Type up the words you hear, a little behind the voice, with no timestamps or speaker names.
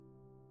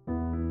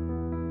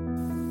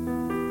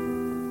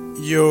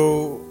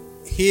You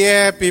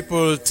hear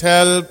people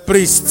tell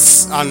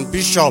priests and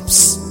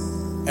bishops,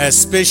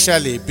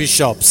 especially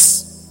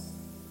bishops,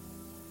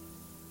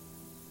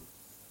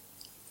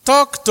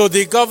 talk to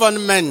the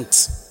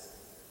government.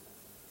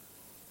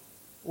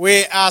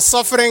 We are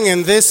suffering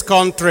in this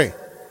country,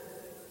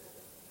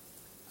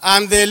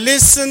 and they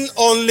listen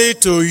only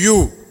to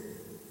you.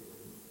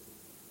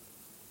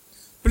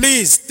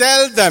 Please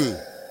tell them.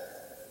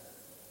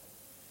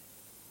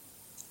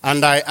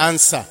 And I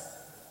answer,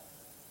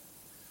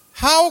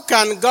 how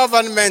can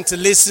government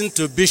listen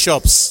to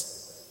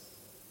bishops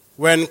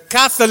when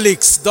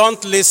Catholics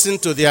don't listen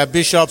to their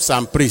bishops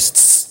and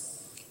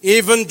priests,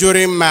 even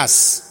during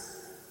Mass?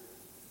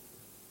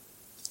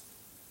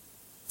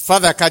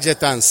 Father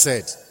Kajetan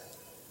said,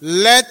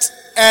 let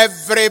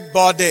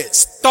everybody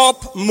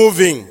stop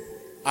moving,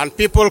 and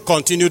people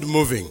continued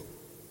moving.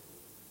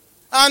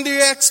 And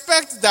you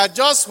expect that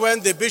just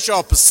when the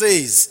bishop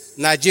says,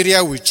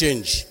 Nigeria will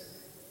Change.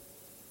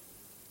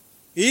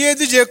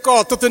 That's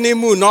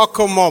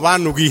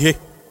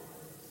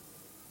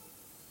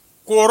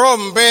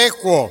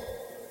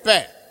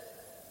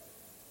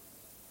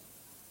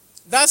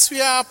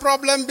where our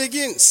problem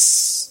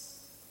begins.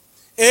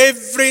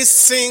 Every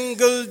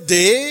single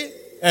day,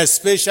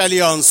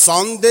 especially on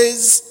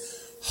Sundays,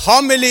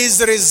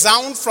 homilies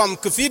resound from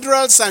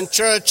cathedrals and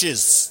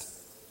churches,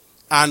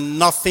 and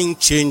nothing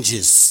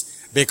changes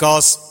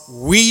because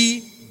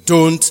we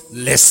don't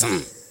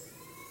listen.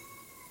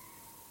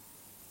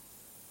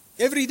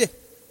 Every day.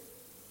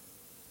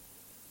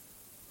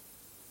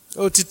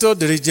 Otito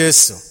diri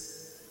Jesu.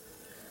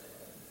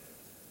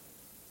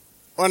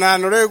 Ona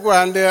anuregu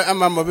ande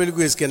ama mobile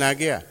gwes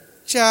kenagia.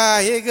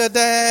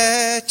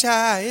 Chaigade,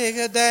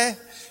 chaigade,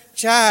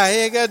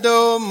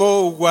 chaigado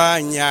mo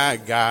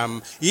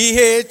wanyagam.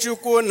 Ihe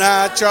chuku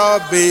na cho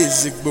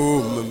basic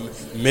boom,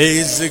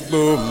 basic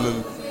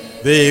boom.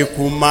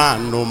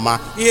 Bekumanuma.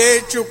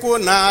 Ihe chuku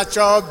na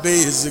cho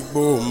basic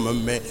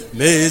boom,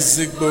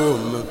 basic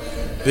boom.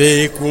 I'm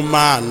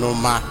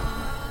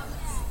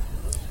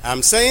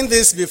saying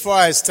this before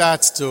I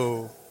start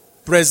to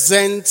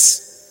present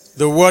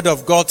the word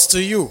of God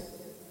to you,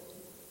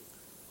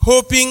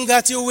 hoping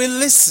that you will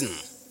listen,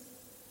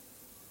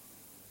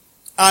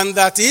 and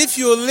that if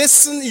you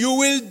listen, you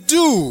will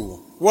do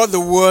what the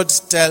word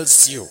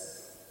tells you.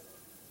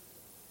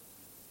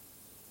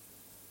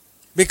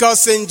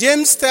 Because St.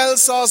 James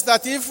tells us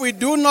that if we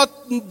do not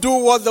do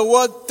what the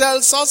word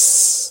tells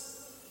us,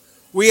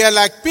 we are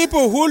like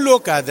people who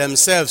look at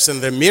themselves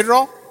in the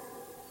mirror,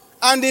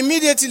 and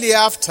immediately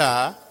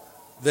after,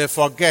 they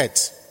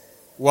forget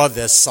what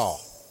they saw.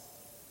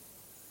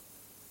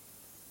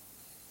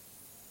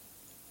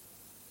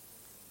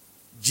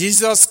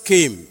 Jesus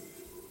came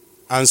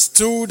and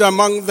stood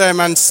among them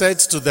and said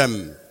to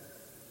them,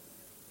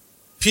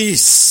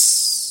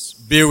 peace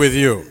be with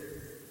you.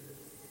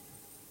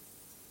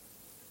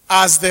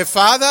 As the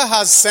Father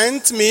has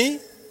sent me,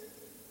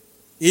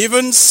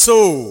 even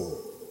so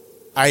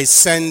I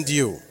send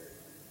you.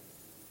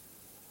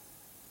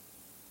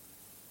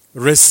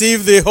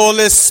 Receive the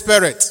Holy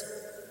Spirit.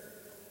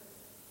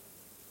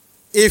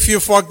 If you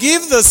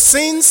forgive the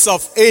sins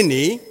of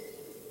any,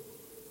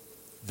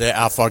 they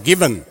are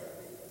forgiven.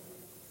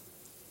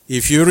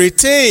 If you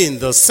retain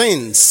the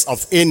sins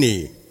of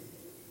any,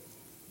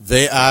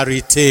 they are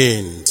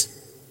retained.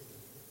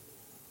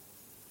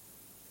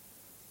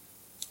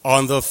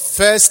 On the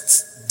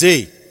first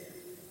day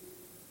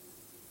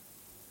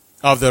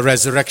of the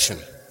resurrection,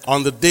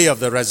 on the day of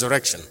the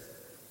resurrection,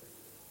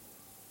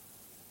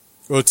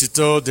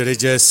 Otito diri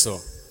Jesu.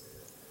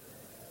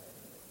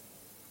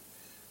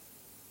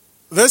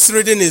 This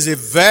reading is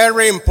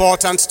very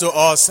important to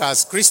us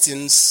as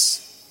Christians,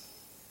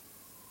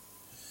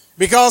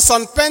 because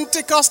on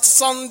Pentecost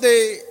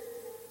Sunday,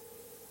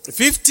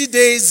 50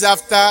 days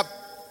after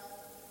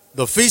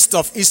the feast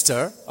of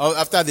Easter, or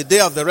after the day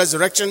of the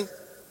resurrection,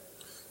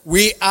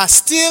 we are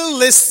still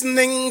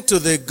listening to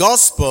the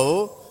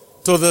gospel,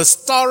 to the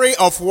story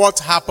of what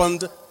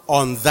happened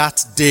on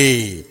that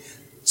day.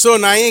 So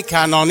Nai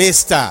Canon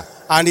Easter,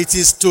 and it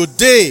is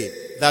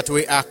today that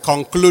we are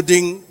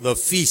concluding the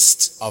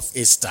feast of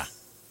Easter.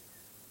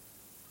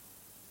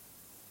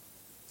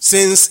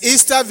 Since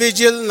Easter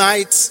Vigil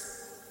night,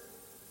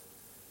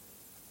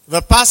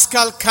 the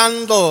Paschal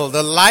candle,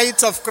 the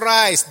light of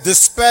Christ,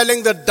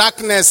 dispelling the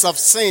darkness of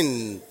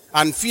sin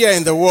and fear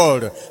in the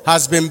world,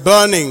 has been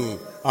burning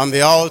on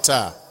the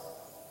altar.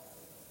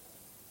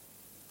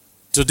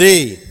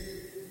 Today,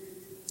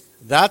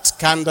 that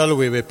candle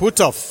will be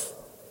put off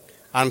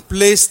and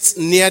placed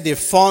near the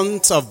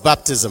font of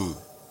baptism.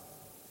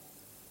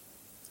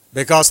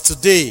 Because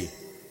today,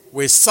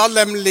 we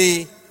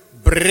solemnly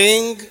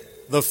bring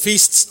the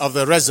feast of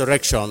the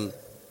resurrection,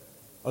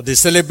 or the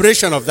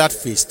celebration of that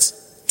feast,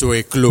 to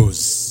a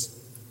close.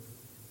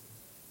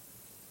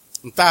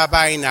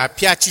 Ntabai na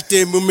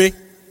piachite mume.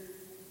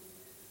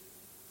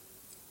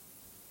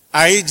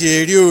 Anyị ji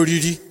eri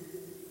oriri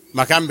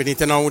maka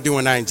mbilite n'ọnwụ dị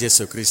nwe anyị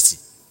Jesu Kristi.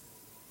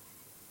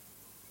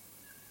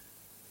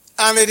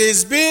 And it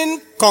is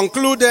being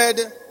concluded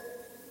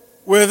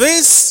with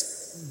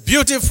this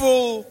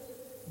beautiful,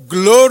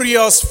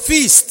 glorious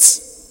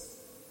feast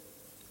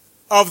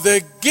of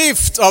the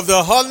gift of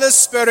the Holy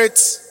Spirit,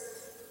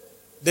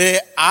 the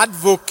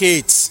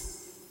advocate,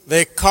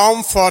 the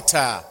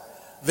comforter,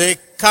 the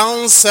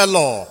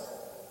counselor,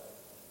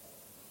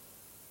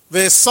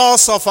 the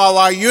source of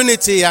our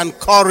unity and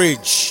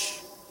courage,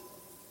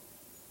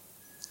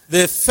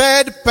 the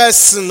third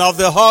person of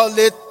the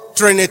Holy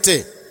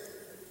Trinity,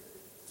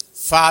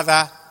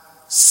 Father,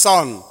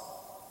 Son,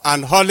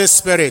 and Holy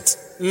Spirit,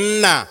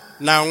 Nna,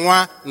 na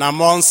Nwa, na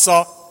Mmụọ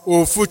Nsọ,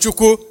 Ofu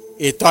Chukwu,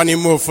 ịtọ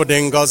n'ime ofu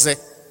dị ngọzi.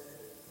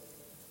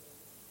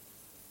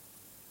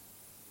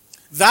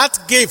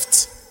 That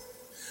gift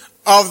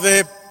of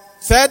the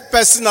third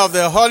person of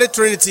the Holy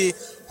Trinity,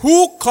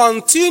 who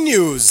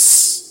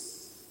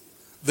continues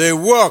the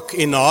work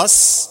in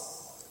us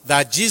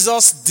that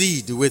Jesus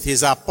did with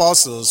his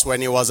apostles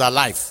when he was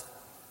alive.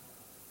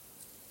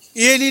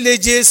 Ihe niile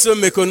Jesu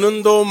mekonu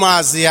ndị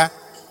ụmụazụ ya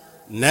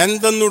na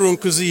ndị nụrụ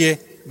nkuzi ya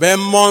bụ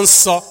Mmụọ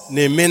Nsọ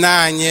na-eme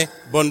n'anyị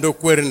bụ ndị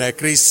kwere na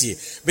Kristi,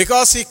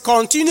 because he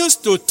continues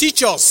to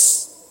teach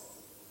us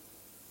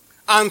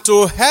and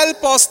to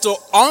help us to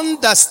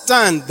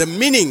understand the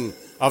meaning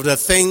of the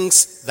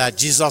things that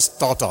Jesus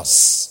taught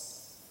us.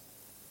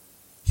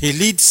 He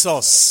leads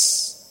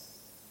us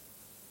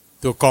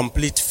to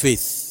complete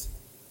faith.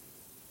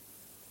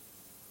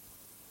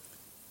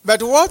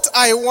 But what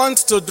I want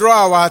to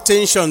draw our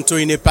attention to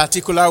in a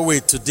particular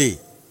way today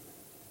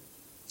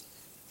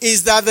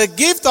is that the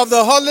gift of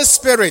the Holy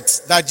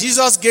Spirit that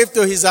Jesus gave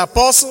to his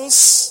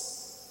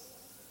apostles,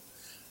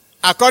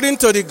 according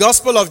to the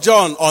Gospel of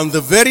John, on the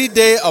very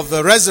day of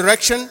the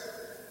resurrection,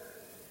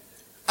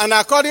 and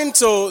according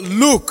to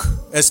Luke,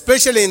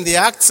 especially in the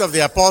Acts of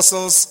the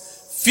Apostles,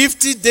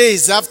 50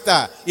 days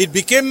after it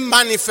became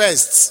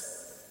manifest,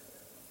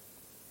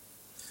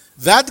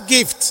 that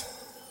gift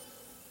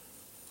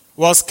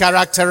was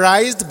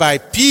characterized by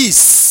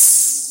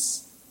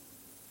peace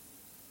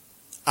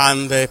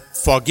and the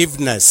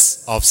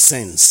forgiveness of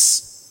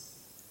sins.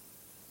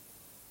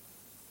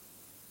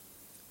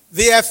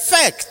 The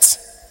effect,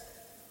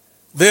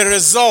 the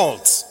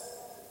result,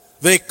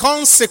 the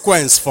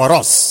consequence for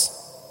us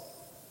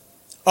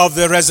of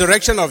the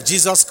resurrection of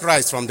Jesus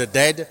Christ from the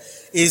dead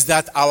is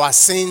that our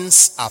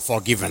sins are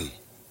forgiven.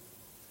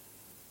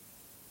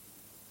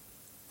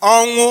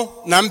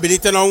 Ọnwụ na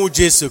mbilite n'ọnwụ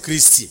Jesu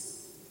Kristi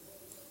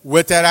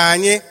wetara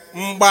anyị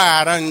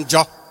mgbaghara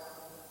njọ.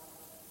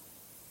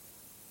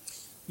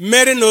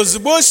 Mary na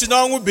ozugbo si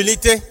n'ọnwụ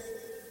bilite,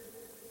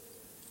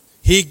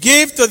 he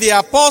gave to the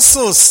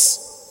apostles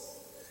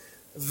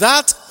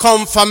that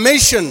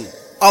confirmation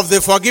of the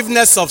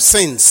forgiveness of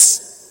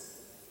sins,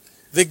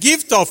 the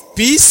gift of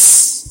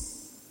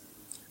peace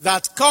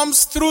that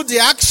comes through the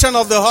action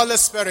of the Holy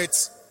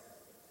Spirit,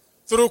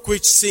 through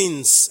which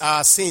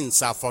our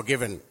sins are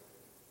forgiven.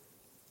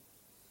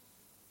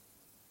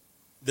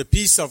 The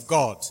peace of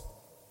God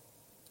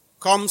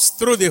comes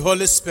through the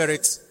Holy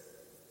Spirit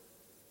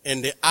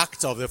in the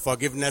act of the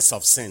forgiveness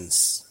of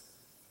sins.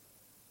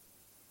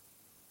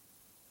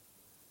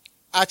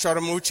 Achọrọ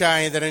m uche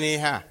anyị dịrị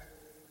n'ihe a.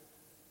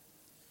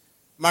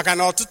 Maka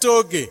na ọtụtụ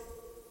oge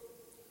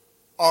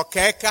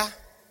ọkeka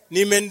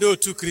n'ime ndị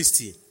otu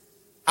Kristi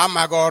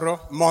amaghị ọrụ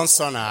Mmụọ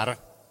Nsọ na-arụ.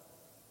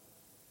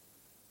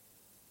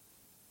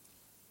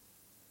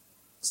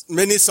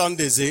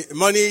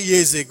 Many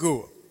years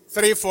ago,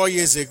 3-4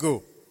 years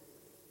ago,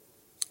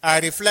 I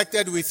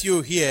reflected with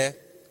you here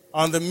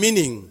on the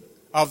meaning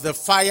of the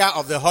fire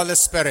of the Holy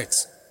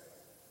Spirit.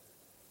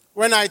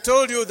 When I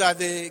told you that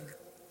the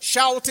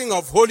shouting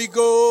of Holy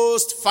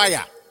Ghost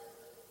fire,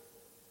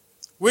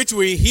 which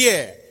we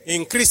hear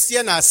in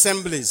Christian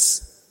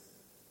assemblies,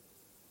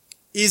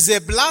 is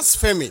a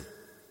blasphemy,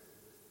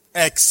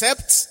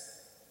 except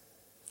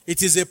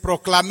it is a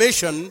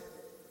proclamation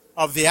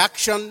of the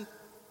action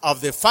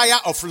of the fire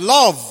of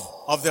love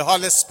of the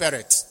Holy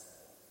Spirit.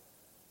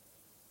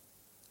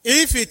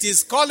 If it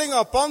is calling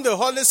upon the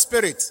Holy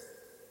Spirit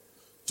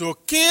to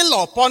kill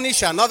or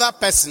punish another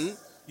person,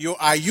 you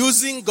are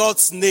using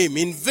God's name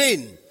in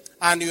vain,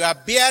 and you are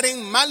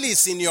bearing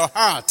malice in your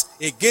heart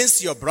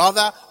against your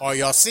brother or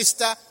your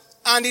sister,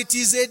 and it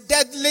is a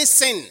deadly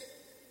sin.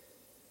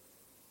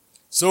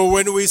 So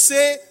when we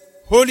say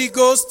Holy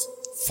Ghost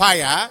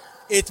fire,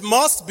 it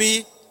must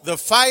be the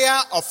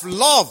fire of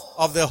love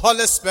of the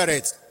Holy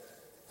Spirit.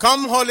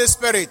 Come, Holy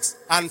Spirit,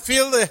 and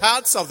fill the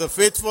hearts of the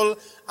faithful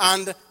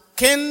and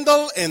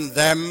kindle in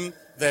them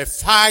the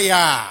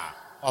fire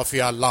of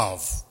your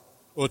love.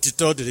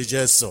 Otito diri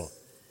Jesu.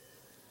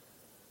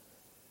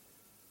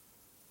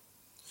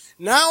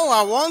 Now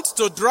I want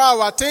to draw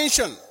our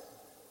attention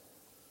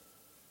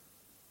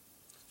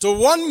to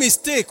one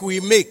mistake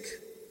we make,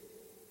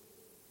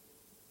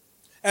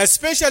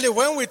 especially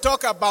when we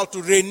talk about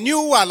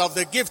renewal of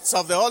the gifts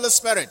of the Holy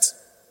Spirit.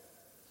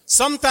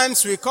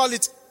 Sometimes we call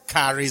it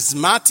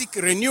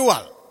charismatic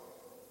renewal.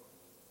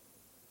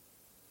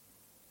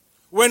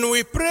 When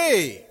we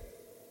pray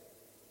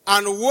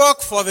and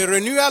work for the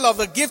renewal of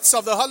the gifts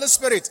of the Holy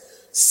Spirit,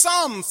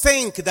 some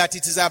think that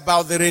it is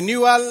about the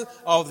renewal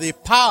of the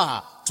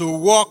power to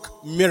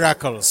work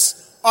miracles.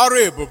 Ọrụ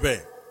ebube.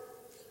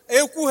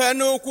 Ekwuhe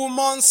n'okwu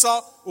mmụọ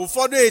nsọ,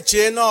 ụfọdụ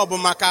echee na ọ bụ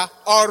maka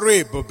ọrụ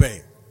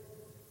ebube.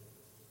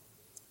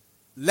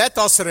 Let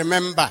us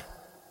remember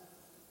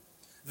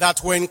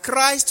that when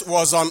Christ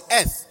was on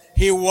earth,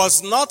 he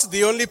was not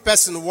the only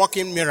person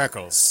working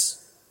miracles.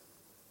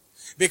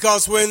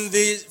 Because when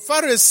the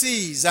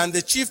Pharisees and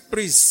the chief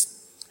priests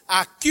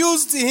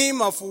accused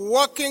him of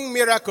working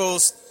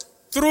miracles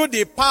through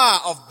the power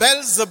of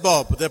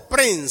Beelzebub, the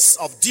prince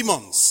of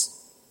demons,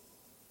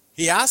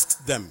 he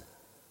asked them,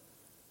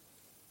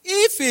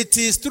 if it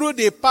is through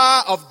the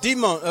power of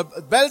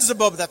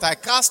Beelzebub that I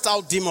cast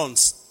out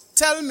demons,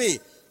 tell me,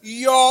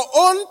 your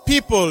own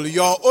people,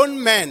 your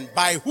own men,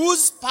 by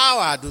whose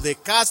power do they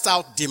cast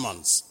out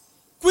demons?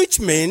 Which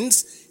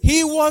means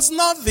he was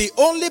not the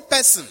only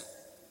person.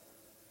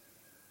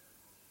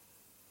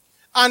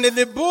 And in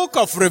the book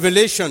of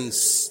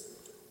Revelations,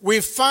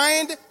 we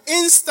find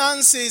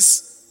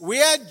instances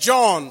where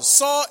John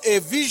saw a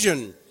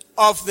vision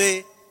of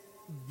the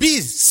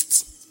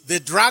beast, the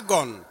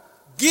dragon,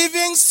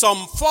 giving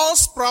some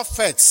false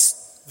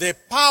prophets the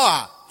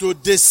power to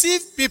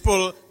deceive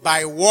people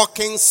by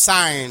working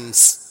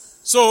signs.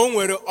 So,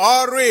 nwere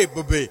ọrụ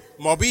ebube,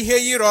 maọbụ ihe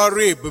yiri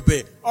ọrụ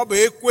ebube, ọ bụ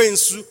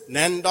ekwensu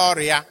na ndị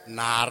ọrịa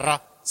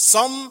na-ara.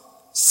 Some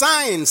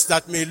signs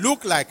that may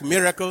look like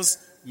miracles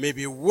may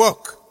be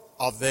work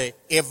of the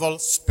evil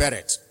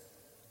spirit.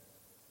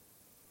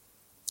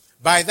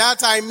 By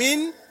that I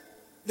mean,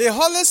 the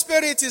Holy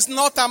Spirit is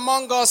not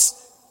among us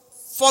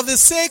for the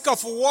sake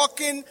of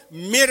working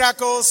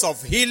miracles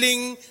of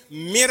healing,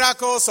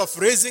 miracles of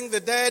raising the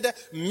dead,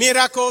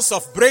 miracles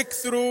of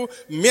breakthrough,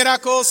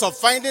 miracles of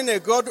finding a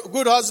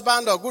good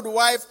husband or good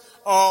wife,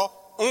 or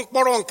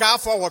mkpụrụ nke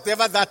afọ,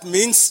 whatever that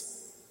means.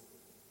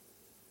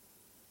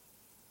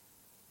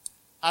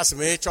 As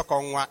me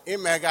chọkọ nwa,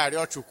 imega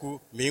arịọ Chukwu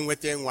ma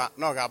inweta nwa,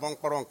 na ọ ga-abụ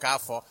mkpụrụ nke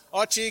afọ.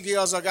 Ọchị gị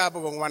ọzọ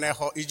ga-abụghị nwa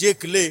n'ehọ, ije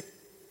klee.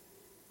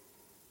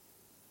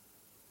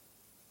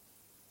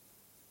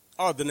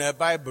 Ọ dị na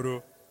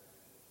Baịbụl,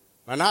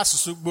 mana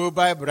asụsụ gboo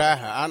Baịbụl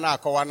ahụ a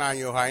na-akọwa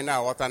n'anya ụha anyị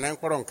na-aghọta na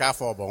mkpụrụ nke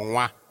afọ bụ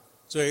nwa.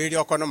 So iri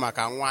ọkọnụ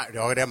maka nwa,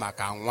 rịọgide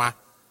maka nwa.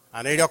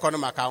 Ana iri ọkọnụ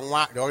maka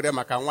nwa, rịọgide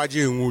maka nwa ji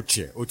enwe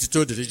uche.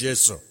 Otito dịrị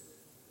Jesu.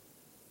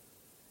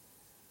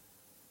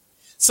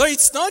 So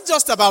it's not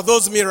just about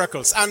those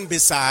miracles. And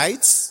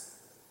besides,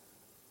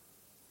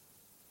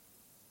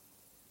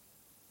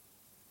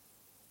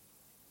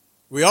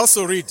 we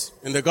also read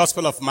in the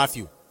Gospel of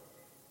Matthew,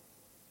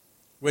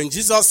 when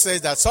Jesus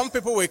says that some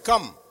people will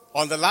come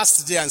on the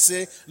last day and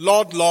say,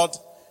 Lord, Lord,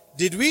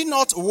 did we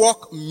not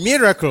work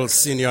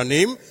miracles in your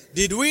name?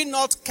 Did we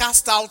not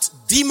cast out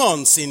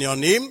demons in your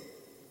name?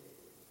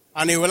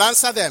 And he will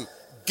answer them,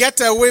 get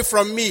away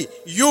from me,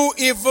 you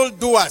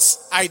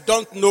evildoers. I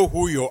don't know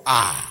who you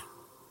are.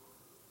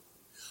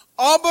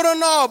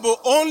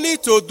 Only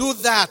to do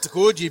that,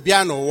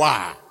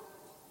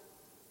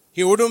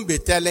 he wouldn't be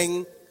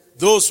telling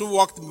those who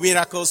worked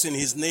miracles in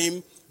his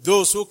name,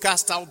 those who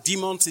cast out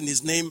demons in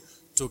his name,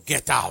 to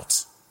get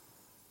out.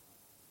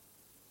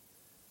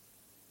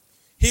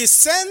 He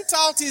sent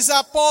out his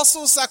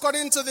apostles,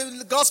 according to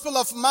the Gospel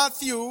of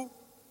Matthew,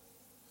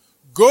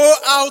 go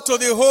out to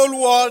the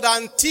whole world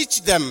and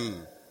teach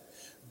them,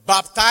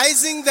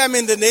 baptizing them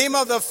in the name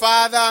of the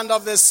Father and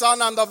of the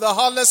Son and of the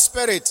Holy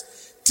Spirit,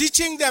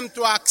 teaching them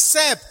to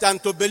accept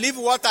and to believe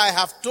what I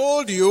have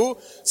told you,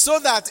 so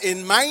that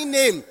in my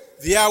name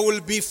there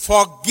will be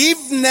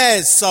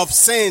forgiveness of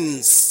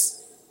sins.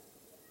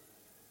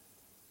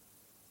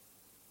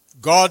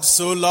 God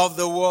so loved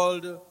the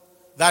world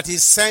that he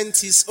sent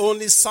his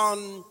only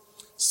Son,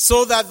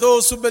 so that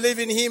those who believe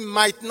in him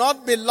might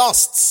not be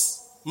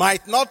lost,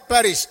 might not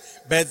perish,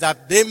 but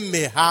that they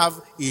may have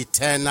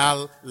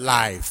eternal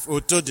life.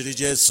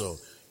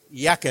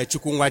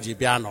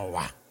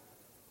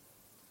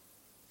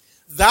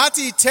 That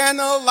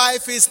eternal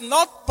life is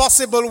not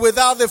possible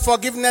without the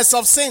forgiveness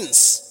of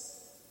sins.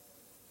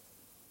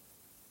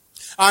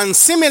 And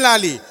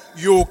similarly,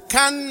 you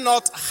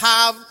cannot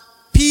have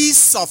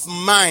peace of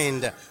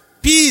mind,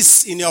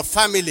 peace in your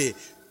family,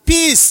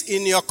 peace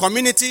in your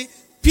community,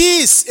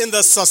 peace in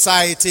the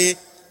society,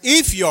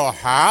 if your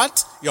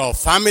heart, your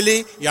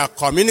family, your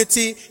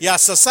community, your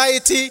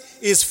society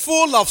is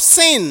full of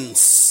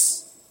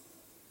sins.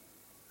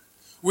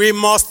 We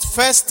must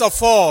first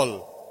of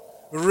all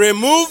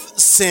remove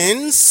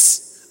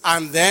sins,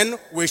 and then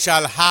we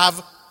shall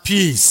have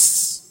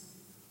peace.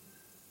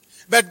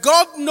 But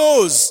God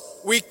knows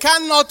we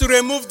cannot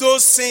remove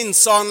those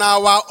sins on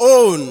our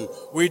own.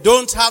 We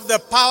don't have the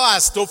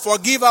powers to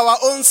forgive our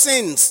own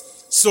sins.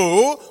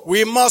 So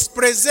we must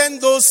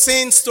present those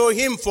sins to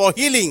him for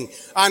healing,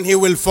 and he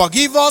will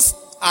forgive us,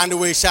 and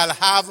we shall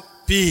have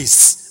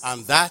peace.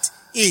 And that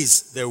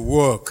is the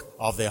work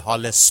of the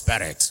Holy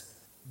Spirit.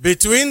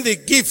 Between the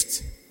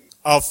gift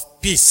of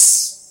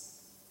peace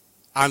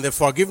and the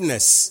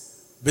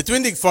forgiveness,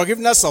 between the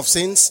forgiveness of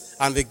sins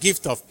and the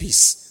gift of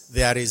peace,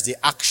 there is the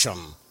action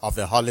of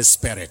the Holy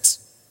Spirit.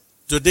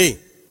 Today,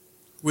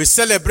 we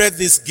celebrate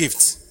this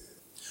gift.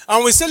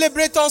 And we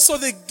celebrate also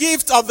the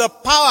gift of the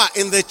power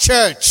in the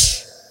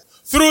church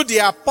through the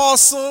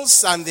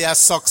apostles and their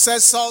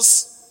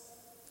successors,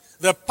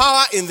 the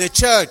power in the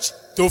church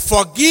to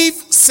forgive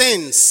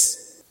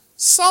sins.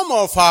 Some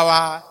of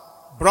our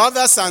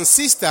brothers and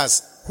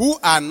sisters who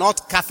are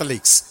not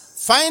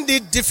Catholics find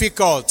it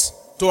difficult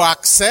to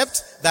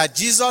accept that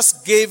Jesus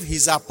gave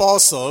his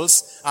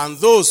apostles and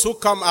those who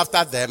come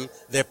after them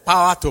the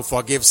power to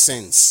forgive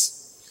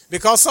sins.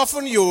 Because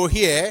often you will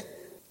hear,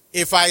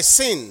 if I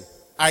sin,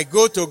 I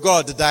go to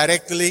God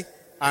directly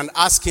and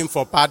ask him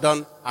for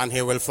pardon and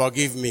he will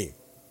forgive me.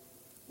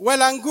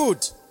 Well and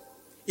good.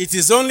 It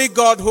is only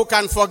God who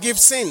can forgive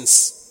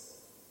sins.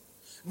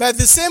 But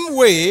the same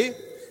way,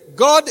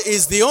 God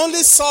is the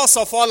only source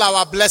of all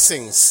our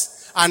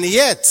blessings. And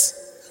yet,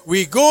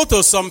 we go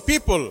to some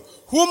people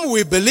whom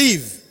we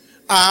believe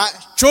are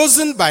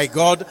chosen by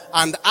God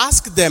and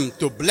ask them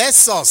to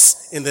bless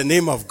us in the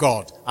name of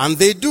God. And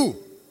they do.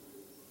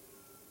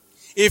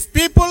 If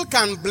people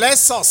can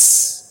bless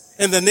us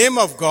in the name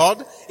of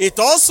God, it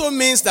also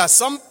means that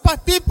some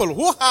people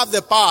who have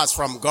the powers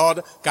from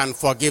God can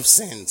forgive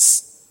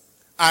sins.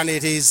 And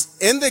it is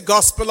in the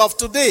gospel of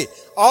today,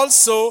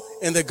 also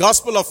in the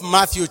gospel of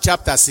Matthew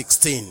chapter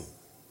 16.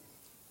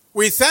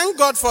 We thank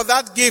God for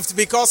that gift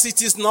because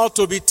it is not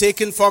to be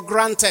taken for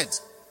granted.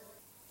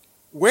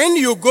 When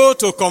you go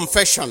to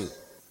confession,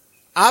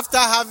 after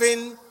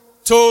having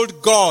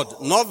told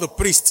God, not the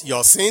priest,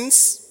 your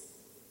sins,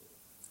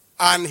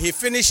 and he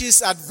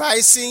finishes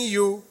advising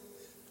you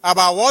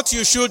about what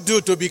you should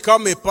do to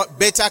become a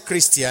better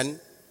Christian,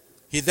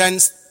 he then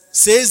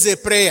says a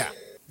prayer,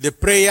 the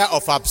prayer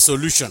of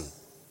absolution.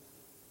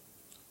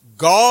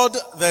 God,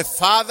 the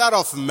Father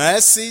of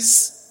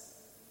mercies,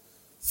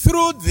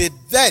 through the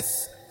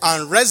death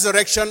and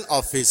resurrection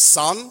of his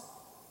Son,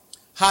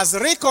 has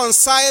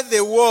reconciled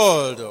the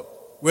world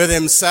with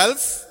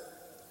himself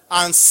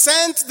and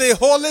sent the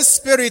Holy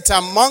Spirit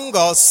among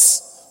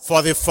us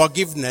for the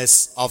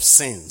forgiveness of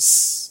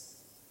sins.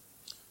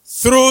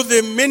 Through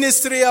the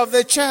ministry of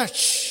the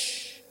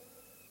church,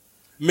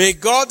 may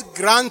God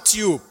grant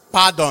you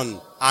pardon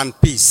and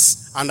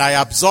peace, and I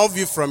absolve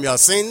you from your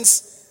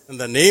sins in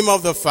the name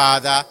of the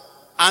Father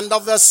and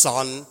of the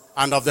Son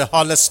and of the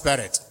Holy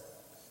Spirit.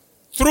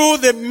 Through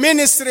the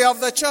ministry of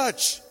the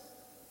church,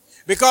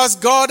 because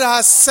God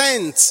has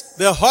sent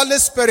the Holy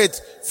Spirit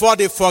for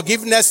the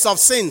forgiveness of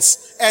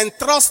sins,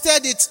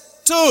 entrusted it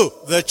to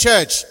the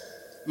church.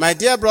 My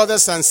dear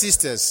brothers and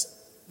sisters,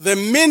 the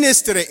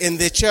ministry in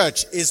the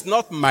church is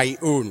not my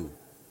own.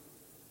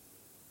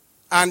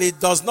 And it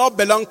does not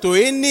belong to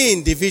any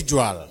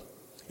individual.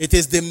 It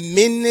is the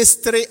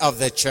ministry of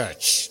the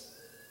church.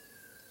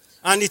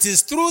 And it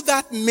is through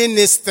that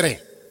ministry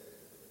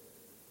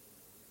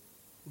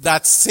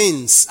that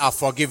sins are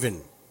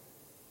forgiven.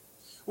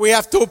 We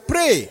have to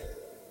pray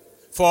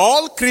for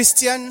all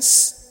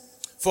Christians,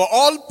 for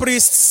all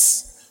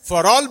priests,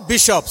 for all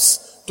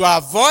bishops to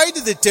avoid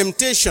the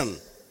temptation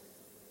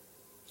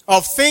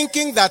of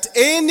thinking that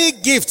any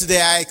gift they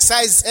are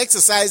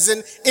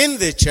exercising in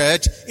the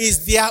church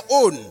is their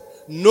own.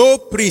 No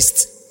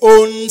priest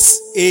owns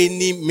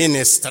any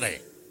ministry.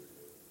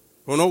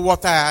 You know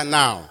what I am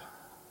now?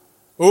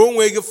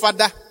 Onwe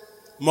father,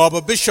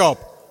 mob bishop,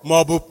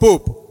 mob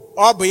pope,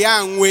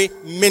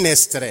 obianwe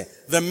ministry.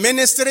 The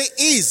ministry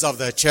is of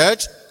the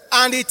church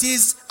and it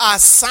is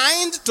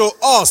assigned to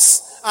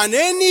us. And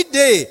any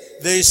day,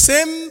 the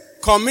same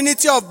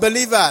community of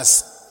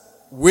believers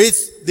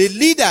with the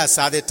leaders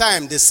at the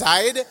time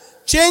decide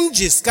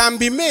changes can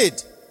be made.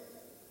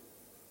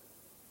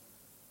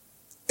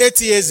 8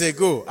 years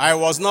ago, I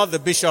was not the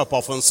bishop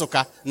of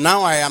Nsukka.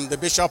 Now I am the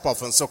bishop of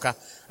Nsukka.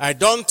 I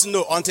don't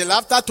know until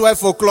after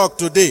 12 o'clock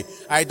today.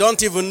 I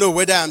don't even know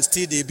whether I'm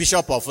still the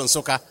bishop of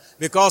Nsukka,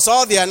 because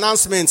all the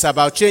announcements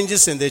about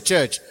changes in the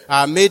church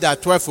are made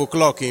at 12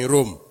 o'clock in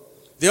Rome.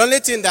 The only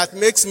thing that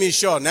makes me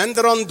sure,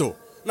 Nendrondo,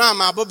 now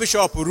I'm a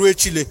bishop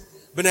Ruechile,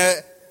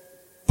 but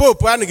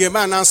Pope and give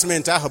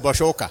announcement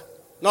Boshoka.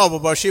 No,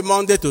 Boboshi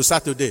Monday to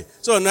Saturday.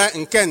 So now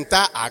in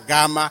Kenta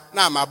Agama,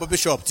 now I'm a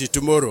bishop till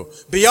tomorrow.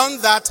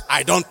 Beyond that,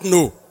 I don't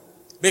know.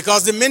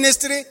 Because the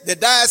ministry, the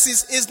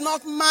diocese is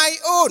not my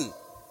own.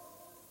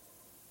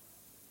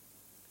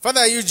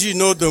 Father Eugene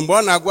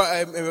Odumbo,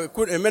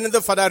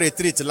 the Father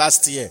retreat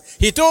last year.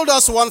 He told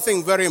us one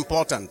thing very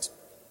important.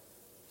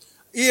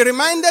 He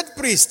reminded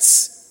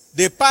priests,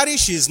 the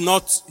parish is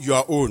not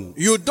your own.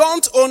 You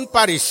don't own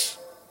parish.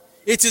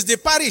 It is the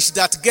parish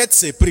that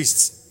gets a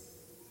priest.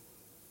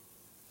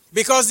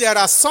 Because there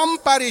are some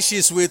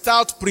parishes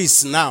without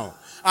priests now.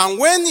 And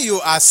when you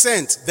are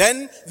sent,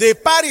 then the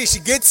parish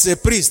gets a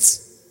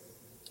priest.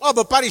 Oh,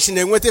 but parish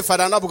nenwete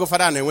father, no bugo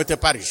father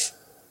nenwete parish.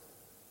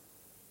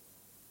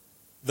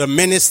 The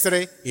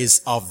ministry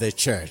is of the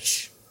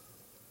church.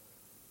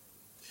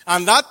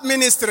 And that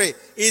ministry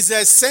is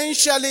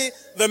essentially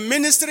the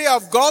ministry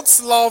of God's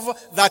love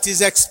that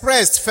is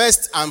expressed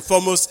first and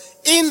foremost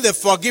in the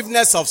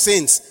forgiveness of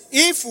sins.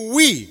 If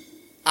we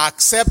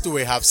accept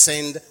we have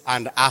sinned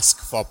and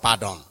ask for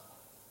pardon.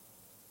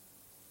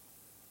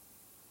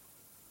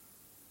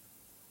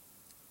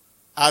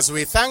 as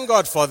we thank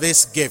God for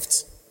this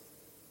gift,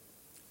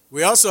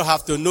 we also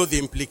have to know the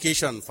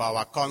implication for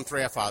our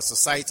country, for our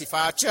society, for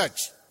our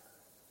church.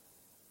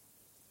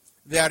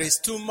 There is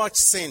too much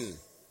sin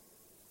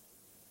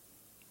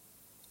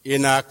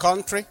in our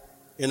country,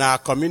 in our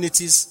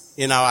communities,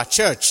 in our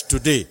church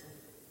today.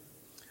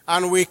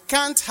 And we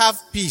can't have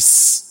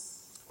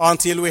peace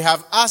until we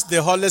have asked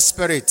the Holy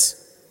Spirit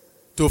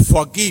to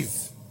forgive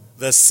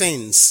the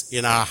sins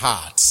in our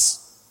hearts.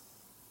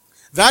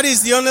 That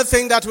is the only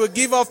thing that will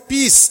give us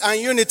peace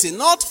and unity,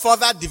 not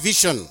further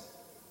division.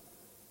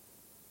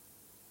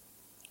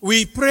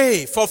 We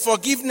pray for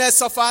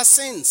forgiveness of our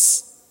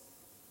sins.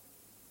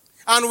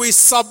 And we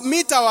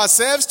submit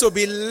ourselves to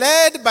be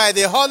led by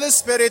the Holy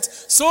Spirit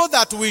so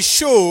that we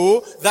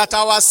show that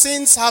our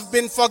sins have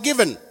been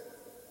forgiven.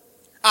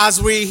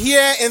 As we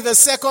hear in the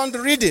second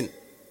reading.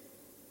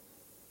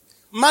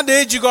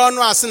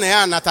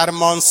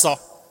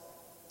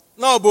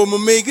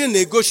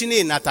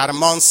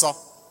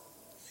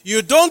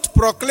 You don't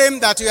proclaim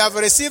that you have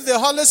received the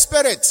Holy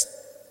Spirit.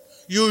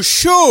 You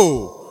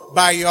show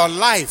by your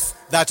life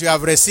that you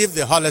have received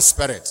the Holy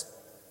Spirit.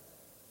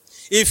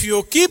 If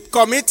you keep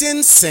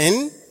committing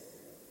sin,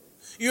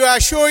 you are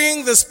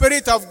showing the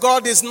Spirit of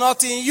God is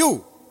not in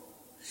you.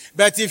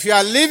 But if you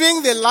are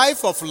living the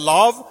life of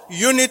love,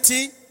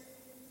 unity,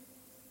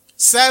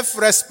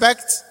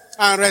 self-respect,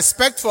 and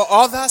respect for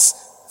others,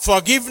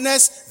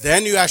 forgiveness,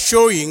 then you are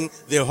showing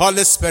the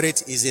Holy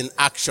Spirit is in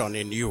action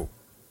in you.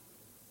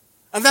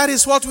 And that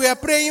is what we are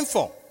praying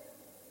for.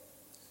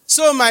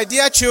 So, my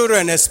dear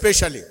children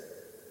especially,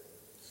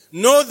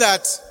 know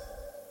that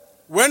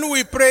when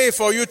we pray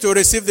for you to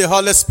receive the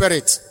Holy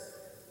Spirit,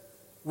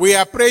 we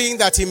are praying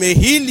that He may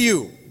heal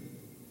you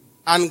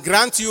and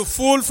grant you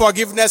full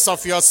forgiveness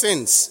of your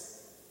sins.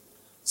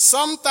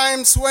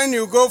 Sometimes when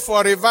you go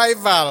for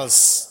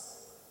revivals,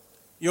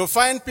 you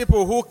find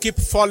people who keep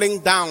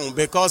falling down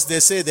because they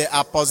say they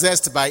are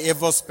possessed by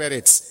evil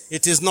spirits.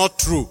 It is not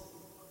true.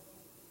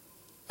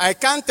 I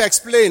can't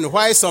explain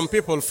why some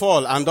people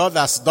fall and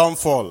others don't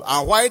fall,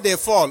 and why they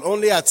fall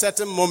only at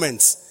certain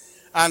moments.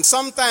 And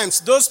sometimes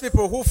those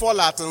people who fall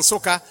at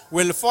Nsuka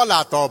will fall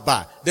at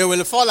Oba. They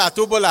will fall at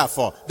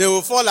Ubolafo. They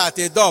will fall at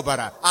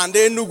Edobara. And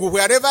Enugu,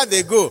 wherever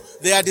they go,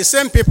 they are the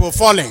same people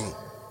falling.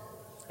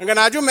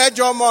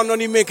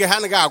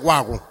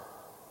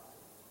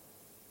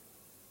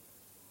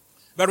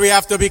 But we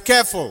have to be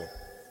careful.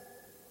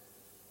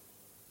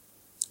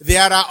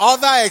 There are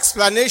other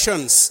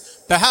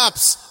explanations,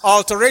 perhaps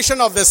alteration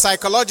of the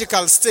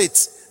psychological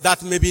state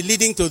that may be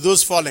leading to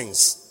those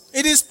fallings.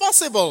 It is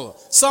possible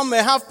some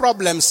may have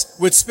problems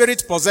with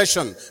spirit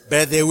possession,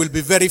 but they will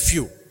be very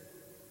few.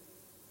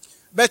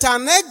 But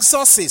an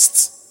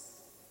exorcist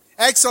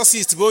can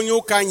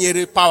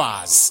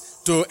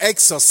powers to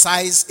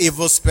exorcise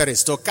evil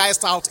spirits, to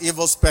cast out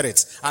evil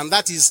spirits, and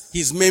that is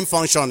his main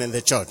function in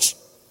the church.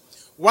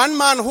 One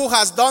man who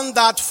has done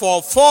that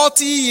for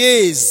 40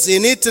 years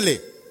in Italy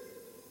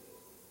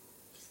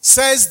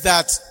says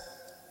that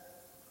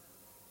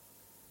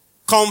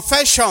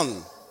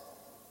confession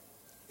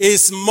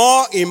is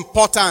more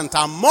important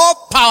and more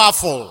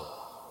powerful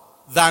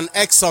than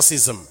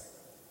exorcism.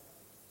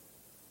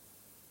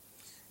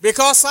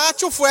 Because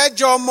achufu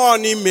ejo mo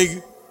ni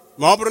megi,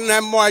 ma oburu na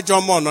mo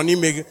ejo mo no ni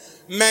megi,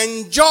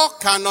 menjo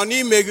ka no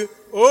ni megi,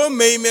 o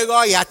me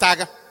imego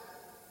yataga.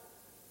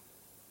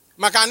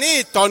 Maka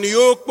ni toni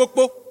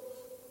okpokpo,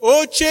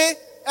 oche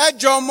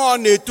ejo mo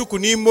na etuku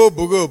ni mo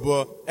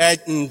obogo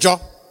njo.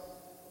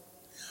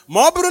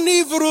 Ma oburu ni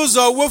ivuru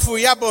uzo wofu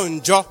ya bo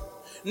njo.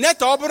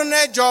 Net oburu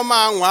na ejo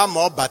ma anwa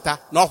ma obata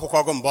na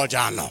okukogo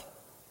mboja ano.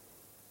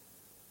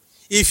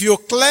 If you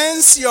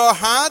cleanse your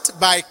heart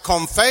by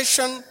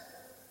confession,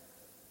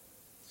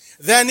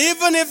 then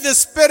even if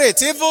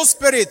the evil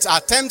spirit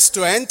attempts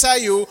to enter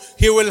you,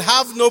 he will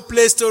have no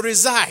place to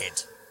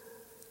reside,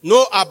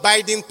 no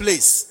abiding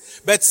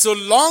place. But so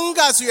long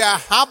as you are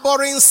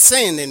harboring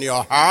sin in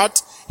your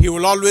heart, he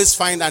will always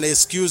find an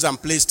excuse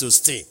and place to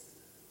stay.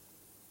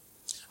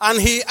 And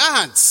he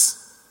adds,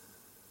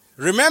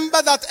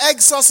 remember that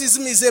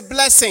exorcism is a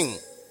blessing,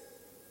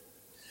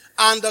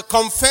 and the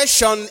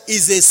confession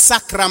is a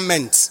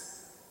sacrament.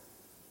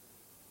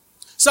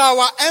 So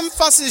our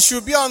emphasis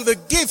should be on the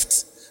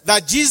gift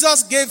that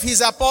Jesus gave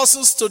his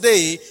apostles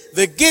today,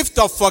 the gift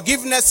of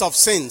forgiveness of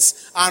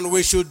sins. And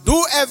we should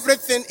do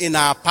everything in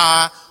our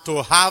power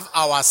to have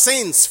our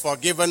sins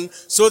forgiven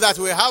so that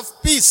we have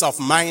peace of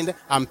mind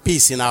and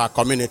peace in our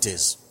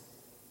communities.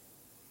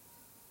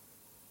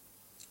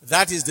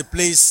 That is the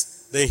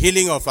place the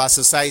healing of our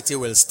society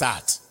will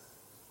start.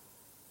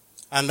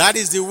 And that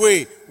is the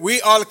way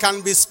we all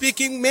can be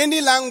speaking many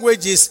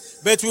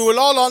languages, but we will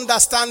all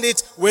understand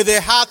it with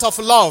a heart of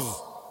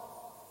love.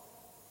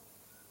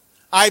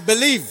 I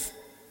believe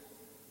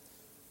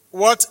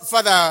what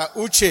Father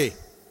Uche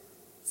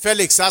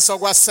Felix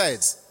Asogwa said,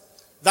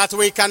 that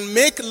we can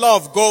make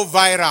love go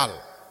viral.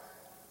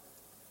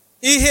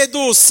 Ihe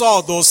do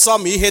so do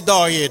some ihe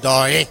doye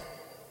doye.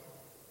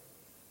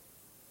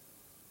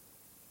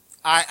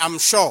 I am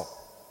sure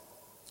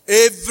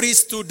every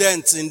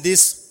student in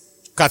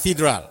this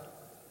cathedral.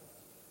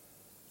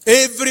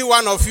 Every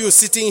one of you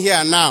sitting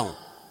here now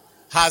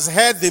has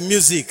heard the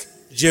music,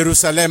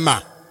 Jerusalem.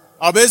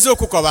 Obezo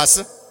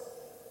kukobas.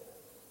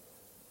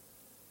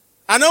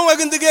 Ano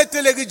wagindige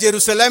telegi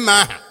Jerusalem.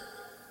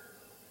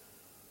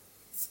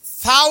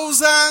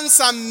 Thousands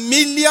and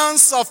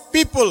millions of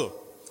people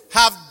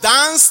have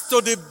danced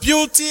to the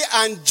beauty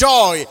and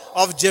joy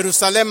of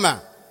Jerusalem.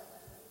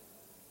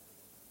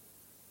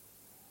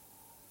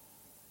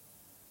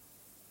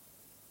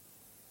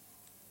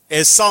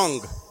 A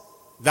song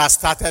that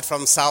started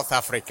from South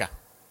Africa.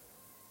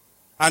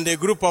 And a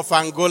group of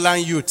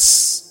Angolan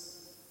youths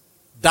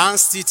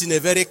danced it in a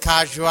very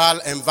casual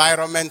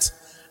environment.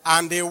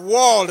 And a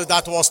world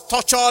that was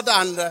tortured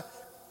and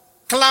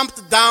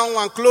clamped down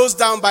and closed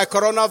down by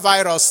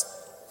coronavirus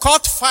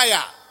caught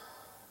fire.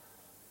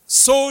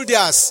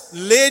 Soldiers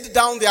laid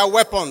down their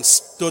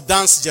weapons to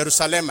dance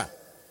Jerusalem.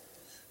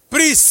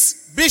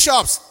 Priests,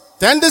 bishops,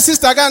 and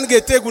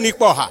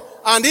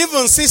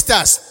even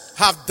sisters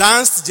have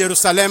danced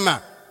Jerusalem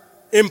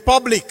in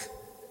public.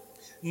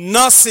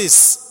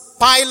 Nurses,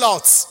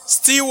 pilots,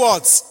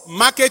 stewards,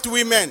 market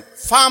women,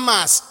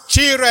 farmers,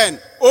 children,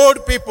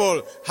 old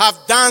people have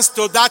danced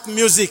to that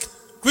music,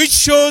 which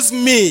shows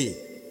me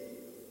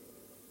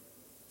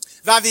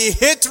that the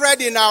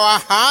hatred in our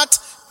heart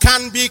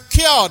can be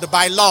cured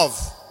by love,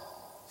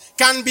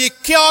 can be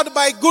cured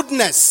by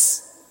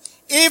goodness.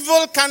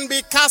 Evil can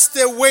be cast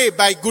away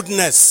by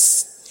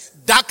goodness.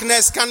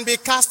 Darkness can be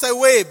cast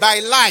away by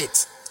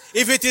light.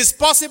 If it is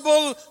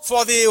possible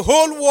for the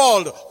whole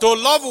world to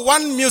love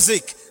one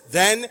music,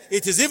 then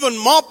it is even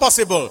more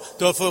possible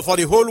for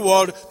the whole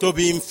world to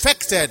be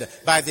infected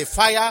by the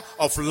fire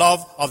of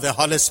love of the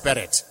Holy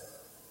Spirit.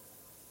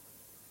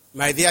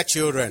 My dear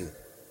children,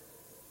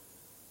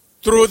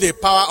 through the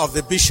power of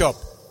the bishop,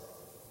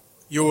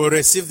 you will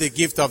receive the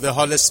gift of the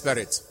Holy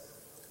Spirit,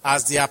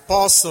 as the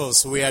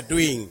apostles were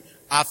doing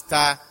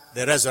after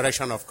the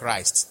resurrection of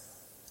Christ.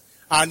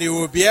 And you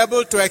will be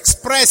able to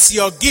express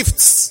your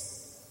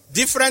gifts,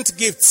 different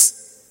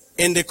gifts,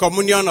 in the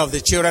communion of the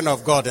children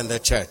of God in the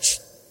church.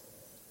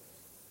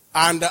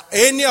 And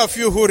any of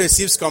you who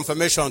receives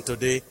confirmation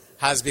today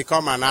has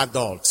become an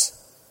adult.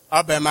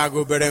 Only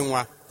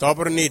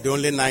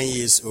 9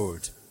 years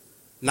old.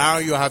 Now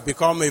you have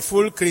become a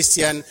full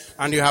Christian,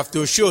 and you have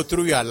to show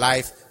through your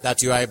life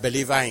that you are a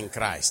believer in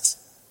Christ.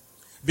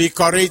 Be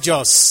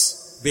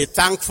courageous, be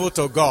thankful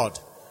to God,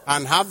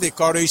 and have the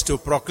courage to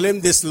proclaim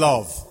this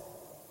love,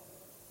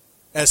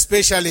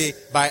 especially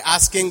by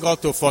asking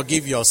God to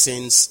forgive your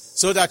sins,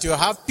 so that you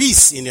have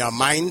peace in your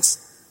mind,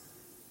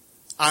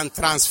 and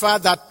transfer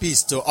that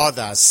peace to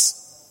others,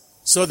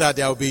 so that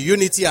there will be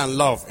unity and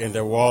love in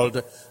the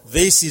world.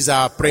 This is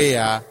our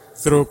prayer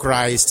through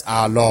Christ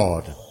our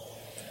Lord.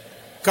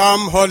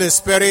 Come, Holy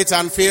Spirit,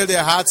 and fill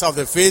the hearts of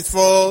the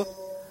faithful